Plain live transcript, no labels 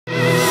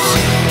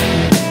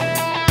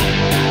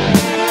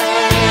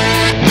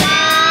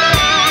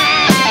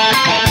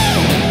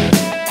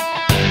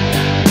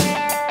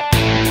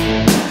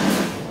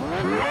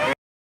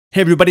Hey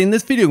everybody, in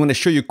this video I'm going to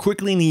show you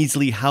quickly and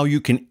easily how you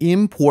can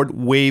import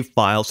WAV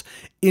files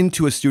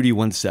into a Studio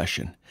One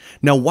session.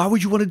 Now, why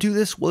would you want to do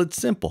this? Well, it's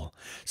simple.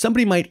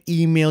 Somebody might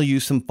email you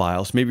some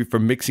files, maybe for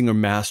mixing or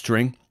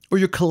mastering, or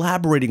you're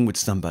collaborating with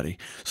somebody.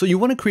 So you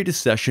want to create a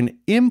session,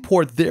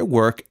 import their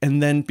work,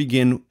 and then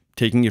begin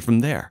taking it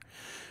from there.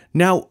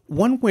 Now,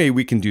 one way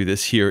we can do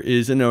this here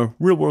is in a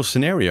real-world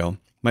scenario.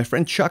 My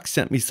friend Chuck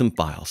sent me some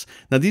files.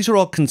 Now these are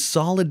all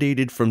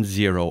consolidated from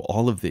zero,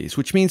 all of these,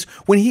 which means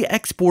when he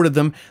exported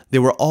them, they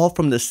were all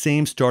from the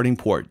same starting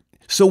port.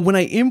 So when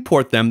I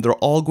import them, they're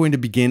all going to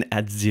begin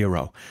at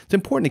zero. It's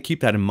important to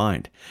keep that in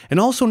mind. And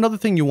also another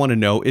thing you want to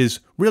know is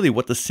really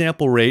what the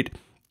sample rate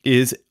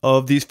is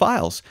of these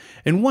files.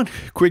 And one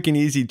quick and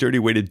easy dirty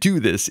way to do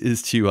this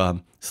is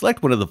to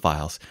select one of the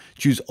files,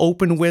 choose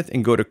Open With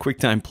and go to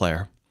QuickTime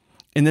Player.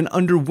 And then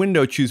under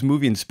Window, choose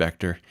Movie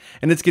Inspector,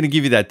 and it's going to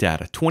give you that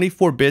data,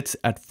 24 bits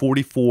at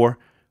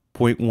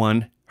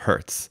 44.1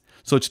 hertz.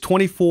 So it's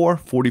 24,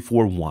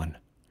 44, 1.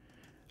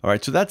 All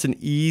right, so that's an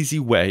easy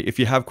way, if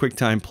you have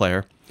QuickTime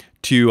Player,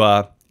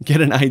 to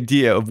get an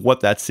idea of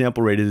what that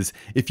sample rate is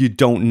if you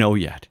don't know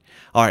yet.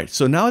 All right,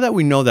 so now that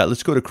we know that,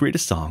 let's go to Create a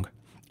Song,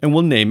 and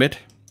we'll name it.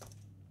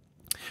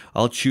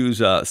 I'll choose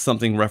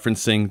something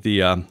referencing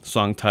the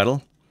song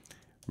title,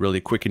 really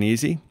quick and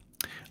easy,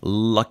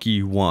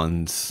 Lucky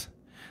Ones.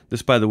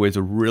 This, by the way, is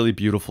a really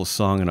beautiful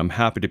song, and I'm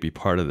happy to be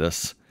part of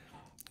this.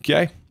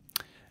 Okay?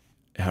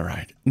 All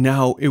right.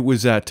 Now, it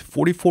was at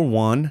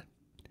 44.1,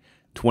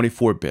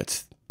 24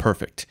 bits.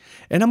 Perfect.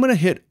 And I'm going to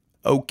hit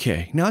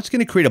OK. Now, it's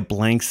going to create a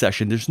blank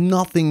session. There's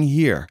nothing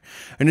here.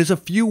 And there's a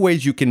few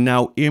ways you can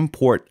now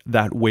import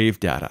that WAV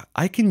data.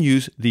 I can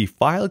use the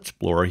File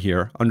Explorer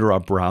here under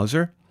our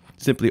browser.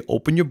 Simply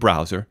open your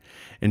browser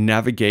and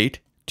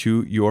navigate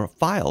to your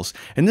files.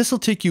 And this will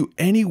take you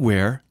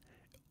anywhere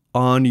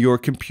on your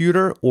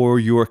computer or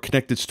your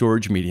connected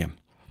storage medium.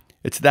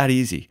 It's that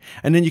easy.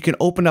 And then you can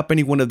open up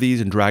any one of these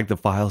and drag the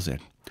files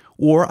in.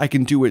 Or I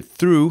can do it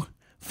through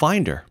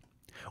Finder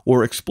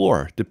or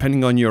Explorer,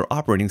 depending on your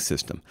operating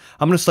system.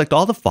 I'm going to select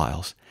all the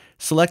files,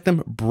 select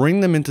them, bring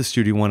them into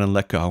Studio One and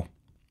let go.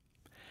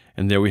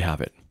 And there we have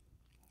it.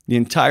 The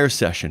entire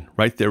session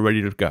right there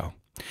ready to go.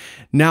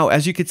 Now,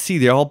 as you can see,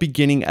 they're all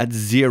beginning at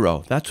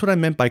zero. That's what I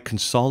meant by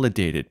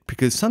consolidated,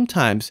 because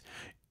sometimes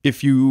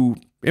if you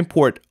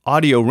import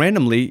audio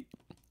randomly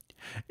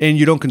and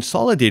you don't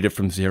consolidate it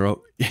from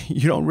zero,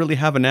 you don't really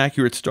have an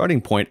accurate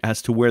starting point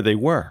as to where they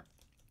were.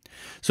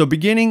 So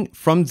beginning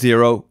from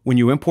zero, when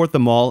you import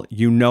them all,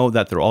 you know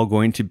that they're all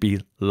going to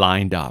be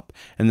lined up,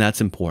 and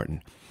that's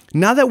important.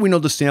 Now that we know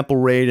the sample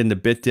rate and the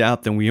bit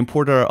depth and we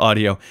import our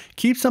audio,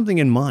 keep something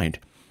in mind.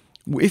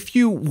 If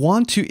you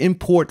want to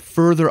import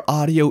further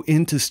audio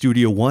into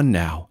Studio One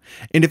now,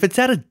 and if it's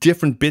at a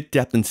different bit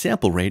depth and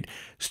sample rate,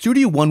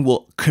 Studio One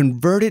will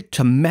convert it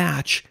to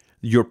match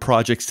your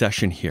project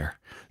session here.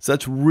 So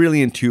that's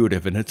really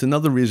intuitive, and it's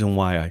another reason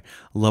why I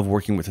love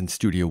working within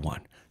Studio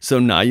One. So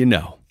now you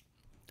know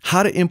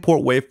how to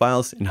import WAV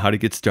files and how to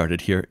get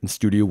started here in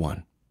Studio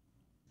One.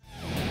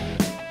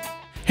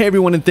 Hey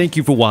everyone, and thank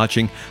you for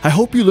watching. I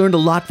hope you learned a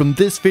lot from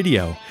this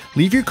video.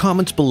 Leave your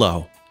comments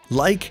below.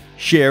 Like,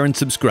 share, and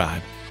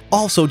subscribe.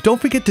 Also, don't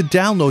forget to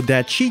download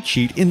that cheat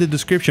sheet in the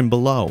description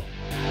below.